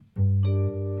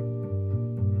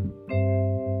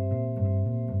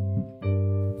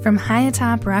From high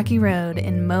atop Rocky Road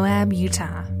in Moab,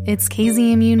 Utah, it's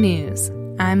KZMU News.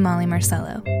 I'm Molly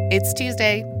Marcello. It's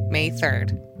Tuesday, May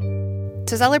 3rd.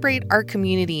 To celebrate our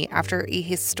community after a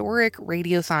historic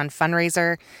Radiothon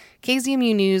fundraiser,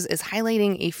 KZMU News is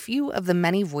highlighting a few of the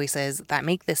many voices that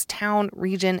make this town,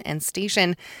 region, and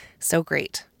station so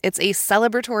great. It's a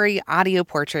celebratory audio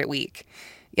portrait week.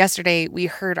 Yesterday, we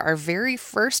heard our very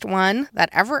first one that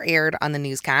ever aired on the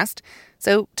newscast.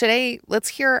 So today, let's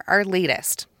hear our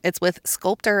latest. It's with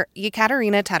sculptor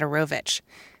Yekaterina Tatarovich.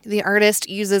 The artist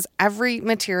uses every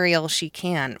material she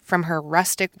can from her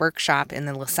rustic workshop in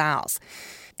the LaSalles.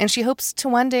 And she hopes to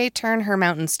one day turn her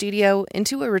mountain studio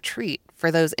into a retreat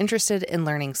for those interested in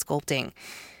learning sculpting.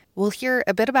 We'll hear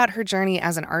a bit about her journey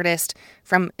as an artist,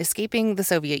 from escaping the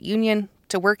Soviet Union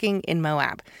to working in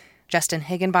Moab. Justin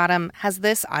Higginbottom has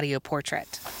this audio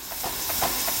portrait.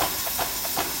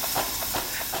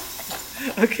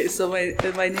 Okay, so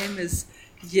my name is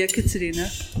Yekaterina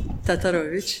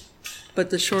Tatarovich, but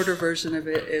the shorter version of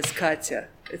it is Katya.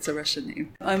 It's a Russian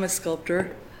name. I'm a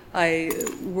sculptor. I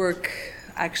work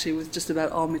actually with just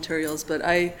about all materials, but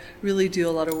I really do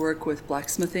a lot of work with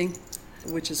blacksmithing,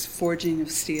 which is forging of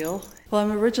steel. Well,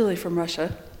 I'm originally from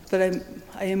Russia, but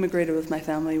I immigrated with my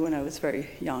family when I was very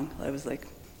young. I was like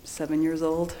 7 years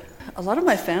old. A lot of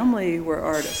my family were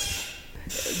artists.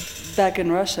 Back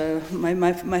in Russia,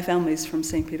 my family's from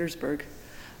St. Petersburg.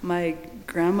 My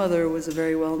grandmother was a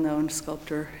very well-known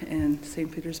sculptor in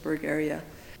St. Petersburg area.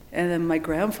 And then my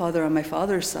grandfather on my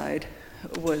father's side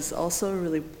was also a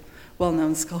really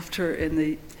well-known sculptor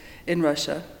in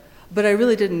Russia. But I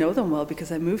really didn't know them well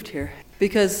because I moved here.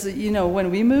 Because, when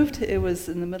we moved, it was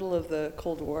in the middle of the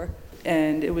Cold War,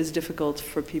 and it was difficult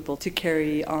for people to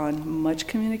carry on much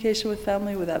communication with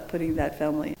family without putting that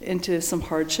family into some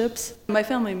hardships. My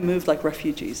family moved like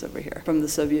refugees over here from the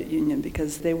Soviet Union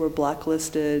because they were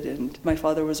blacklisted, and my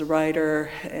father was a writer,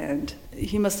 and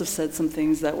he must have said some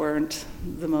things that weren't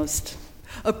the most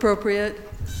appropriate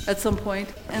at some point.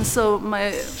 And so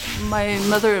my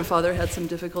mother and father had some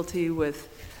difficulty with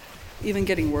even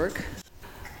getting work.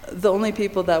 The only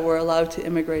people that were allowed to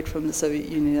immigrate from the Soviet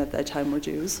Union at that time were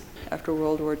Jews after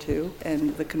World War II,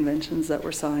 and the conventions that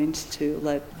were signed to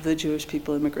let the Jewish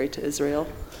people immigrate to Israel.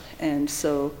 And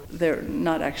so they're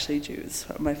not actually Jews.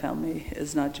 My family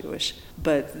is not Jewish.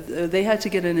 But they had to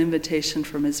get an invitation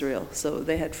from Israel, so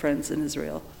they had friends in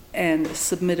Israel, and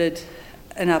submitted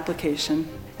an application,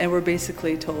 and were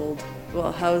basically told,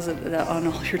 well, how is it that on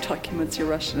all your documents you're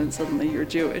Russian and suddenly you're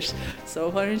Jewish? So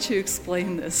why don't you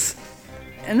explain this?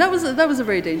 And that was a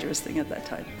very dangerous thing at that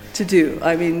time to do.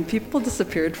 I mean, people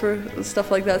disappeared for stuff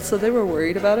like that, so they were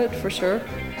worried about it for sure.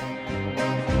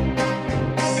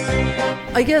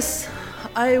 I guess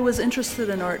I was interested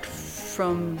in art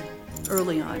from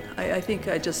early on. I think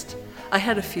I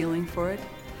had a feeling for it.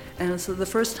 And so the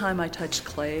first time I touched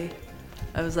clay,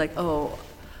 I was like, oh,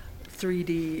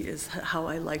 3D is how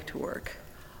I like to work.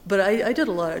 But I did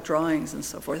a lot of drawings and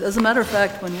so forth. As a matter of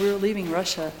fact, when we were leaving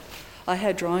Russia, I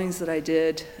had drawings that I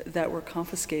did that were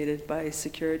confiscated by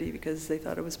security because they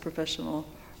thought it was professional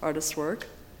artist work.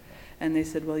 And they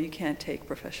said, well, you can't take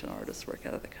professional artist work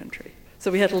out of the country.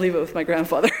 So we had to leave it with my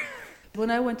grandfather.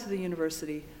 When I went to the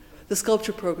university, the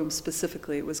sculpture program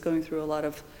specifically was going through a lot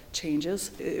of changes.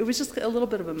 It was just a little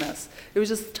bit of a mess. It was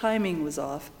just timing was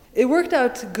off. It worked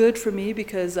out good for me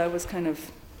because I just kind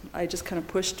of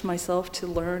pushed myself to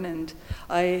learn, and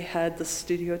I had the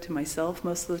studio to myself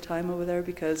most of the time over there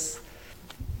because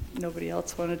nobody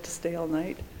else wanted to stay all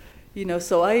night.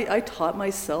 So I taught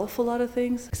myself a lot of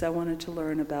things because I wanted to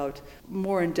learn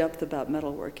more in depth about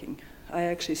metalworking. I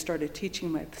actually started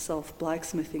teaching myself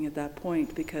blacksmithing at that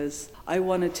point because I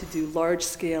wanted to do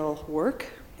large-scale work,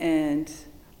 and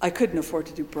I couldn't afford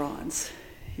to do bronze,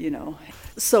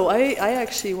 So I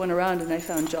actually went around and I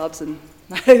found jobs, and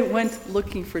I went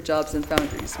looking for jobs in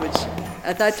foundries, which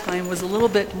at that time was a little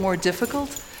bit more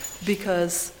difficult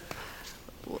because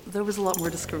there was a lot more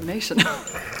discrimination.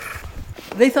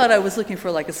 They thought I was looking for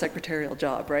like a secretarial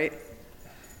job, right?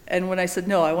 And when I said,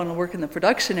 no, I want to work in the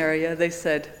production area, they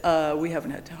said, we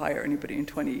haven't had to hire anybody in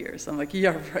 20 years. I'm like,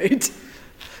 yeah, right.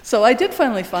 So I did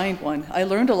finally find one. I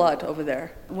learned a lot over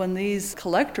there. When these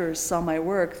collectors saw my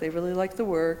work, they really liked the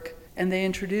work, and they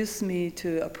introduced me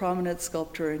to a prominent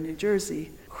sculptor in New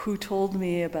Jersey who told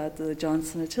me about the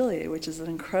Johnson Atelier, which is an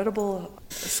incredible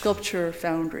sculpture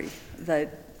foundry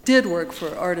that did work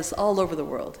for artists all over the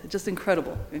world. Just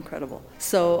incredible.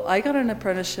 So I got an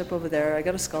apprenticeship over there. I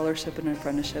got a scholarship and an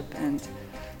apprenticeship and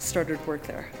started work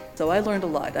there. So I learned a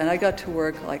lot, and I got to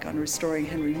work on restoring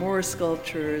Henry Moore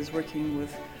sculptures, working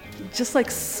with just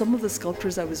like some of the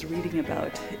sculptures I was reading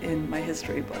about in my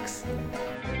history books.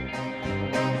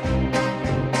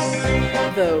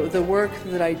 The work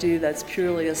that I do that's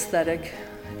purely aesthetic,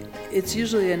 it's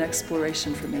usually an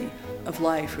exploration for me of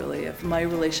life, really, of my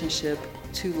relationship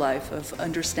to life, of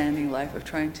understanding life, of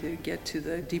trying to get to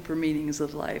the deeper meanings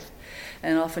of life.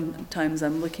 And oftentimes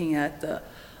I'm looking at the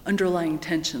underlying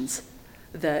tensions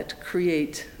that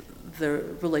create the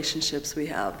relationships we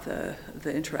have,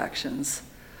 the interactions,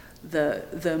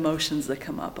 the emotions that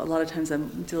come up. A lot of times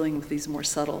I'm dealing with these more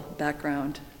subtle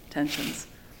background tensions.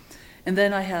 And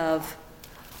then I have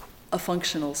a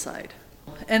functional side.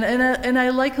 And I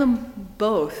like them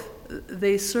both.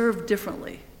 They serve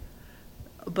differently.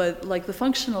 But like the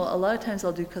functional, a lot of times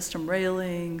I'll do custom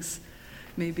railings,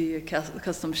 maybe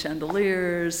custom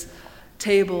chandeliers,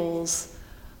 tables,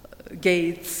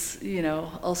 gates,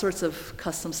 all sorts of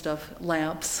custom stuff,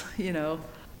 lamps,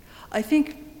 I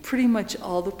think pretty much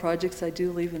all the projects I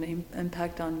do leave an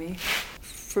impact on me.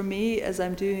 For me, as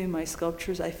I'm doing my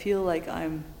sculptures, I feel like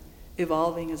I'm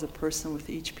evolving as a person with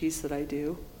each piece that I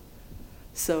do.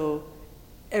 So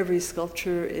every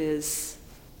sculpture is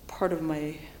part of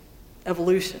my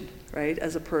evolution, right,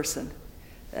 as a person,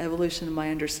 the evolution of my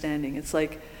understanding. It's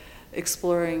like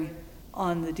exploring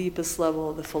on the deepest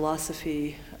level the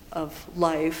philosophy of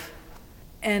life,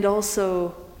 and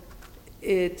also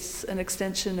it's an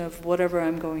extension of whatever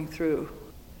I'm going through.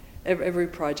 Every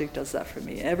project does that for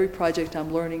me. Every project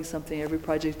I'm learning something, every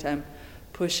project I'm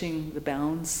pushing the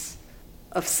bounds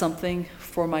of something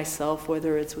for myself,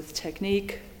 whether it's with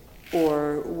technique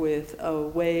or with a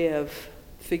way of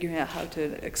figuring out how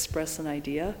to express an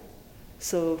idea.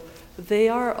 So they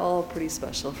are all pretty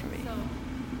special for me. So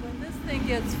when this thing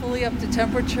gets fully up to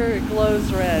temperature, it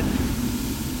glows red.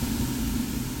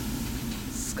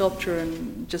 Sculpture,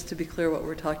 and just to be clear what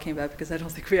we're talking about, because I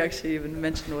don't think we actually even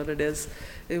mentioned what it is.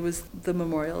 It was the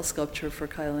memorial sculpture for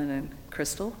Kylan and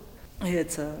Crystal.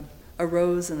 It's a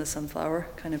rose and a sunflower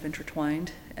kind of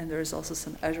intertwined, and there's also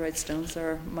some azurite stones that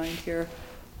are mined here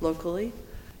locally.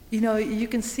 You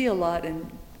can see a lot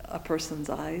in a person's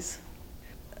eyes.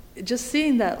 Just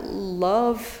seeing that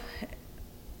love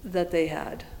that they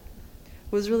had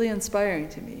was really inspiring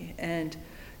to me, and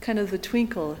kind of the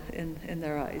twinkle in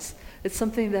their eyes. It's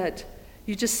something that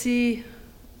you just see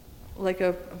like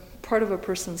a part of a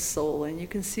person's soul, and you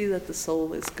can see that the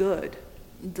soul is good.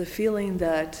 The feeling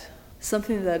that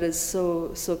something that is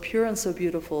so pure and so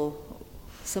beautiful,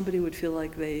 somebody would feel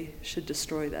like they should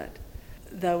destroy that.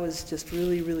 That was just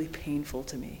really, really painful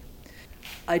to me.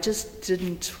 I just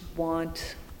didn't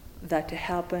want that to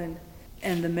happen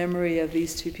and the memory of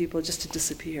these two people just to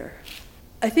disappear.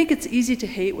 I think it's easy to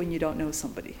hate when you don't know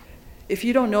somebody. If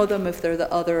you don't know them, if they're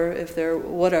the other, if they're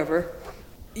whatever,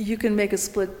 you can make a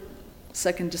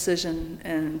split-second decision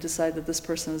and decide that this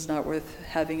person is not worth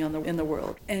having in the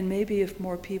world. And maybe if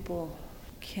more people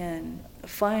can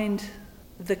find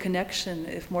the connection,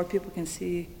 if more people can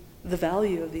see the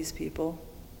value of these people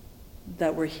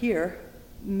that were here,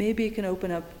 maybe it can open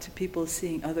up to people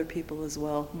seeing other people as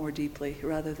well more deeply,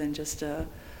 rather than just a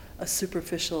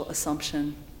superficial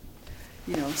assumption.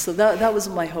 So that was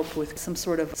my hope with some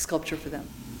sort of sculpture for them.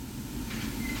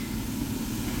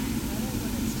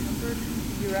 When it's tempered,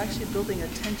 you're actually building a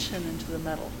tension into the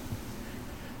metal.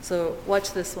 So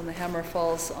watch this when the hammer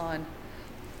falls on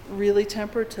really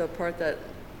tempered to a part that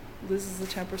loses the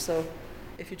temper. So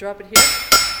if you drop it here,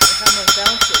 the hammer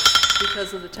bounces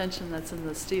because of the tension that's in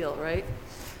the steel, right?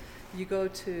 You go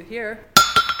to here,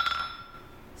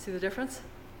 see the difference?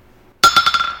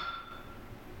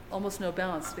 Almost no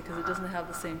bounce because it doesn't have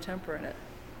the same temper in it.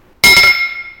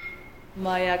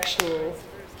 My actual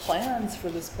plans for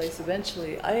this place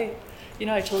eventually, I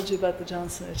told you about the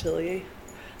Johnson Atelier.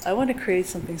 I want to create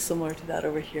something similar to that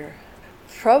over here.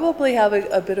 Probably have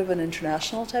a bit of an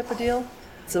international type of deal.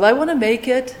 So I want to make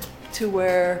it to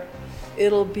where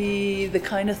it'll be the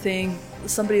kind of thing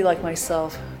somebody like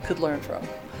myself could learn from.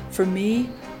 For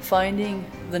me, finding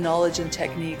the knowledge and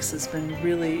techniques has been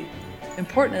really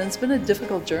important, and it's been a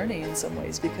difficult journey in some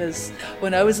ways, because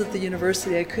when I was at the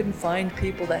university I couldn't find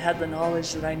people that had the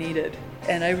knowledge that I needed,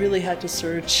 and I really had to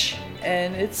search,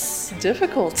 and it's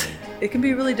difficult. It can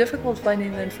be really difficult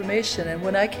finding the information, and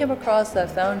when I came across that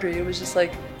foundry, it was just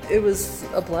like, it was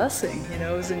a blessing,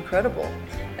 it was incredible,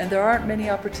 and there aren't many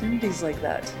opportunities like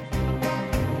that.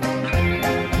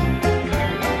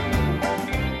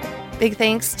 Big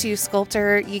thanks to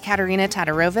sculptor Yekaterina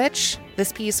Tatarovich.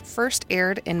 This piece first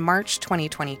aired in March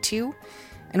 2022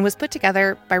 and was put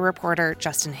together by reporter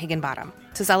Justin Higginbottom.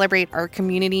 To celebrate our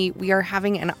community, we are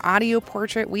having an audio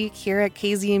portrait week here at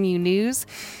KZMU News.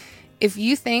 If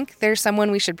you think there's someone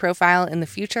we should profile in the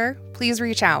future, please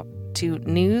reach out to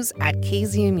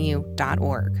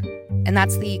news@kzmu.org. And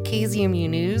that's the KZMU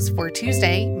News for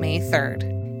Tuesday, May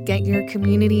 3rd. Get your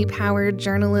community-powered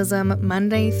journalism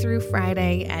Monday through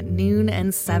Friday at noon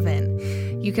and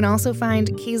 7. You can also find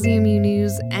KZMU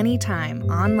News anytime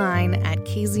online at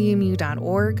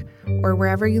kzmu.org or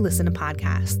wherever you listen to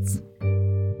podcasts.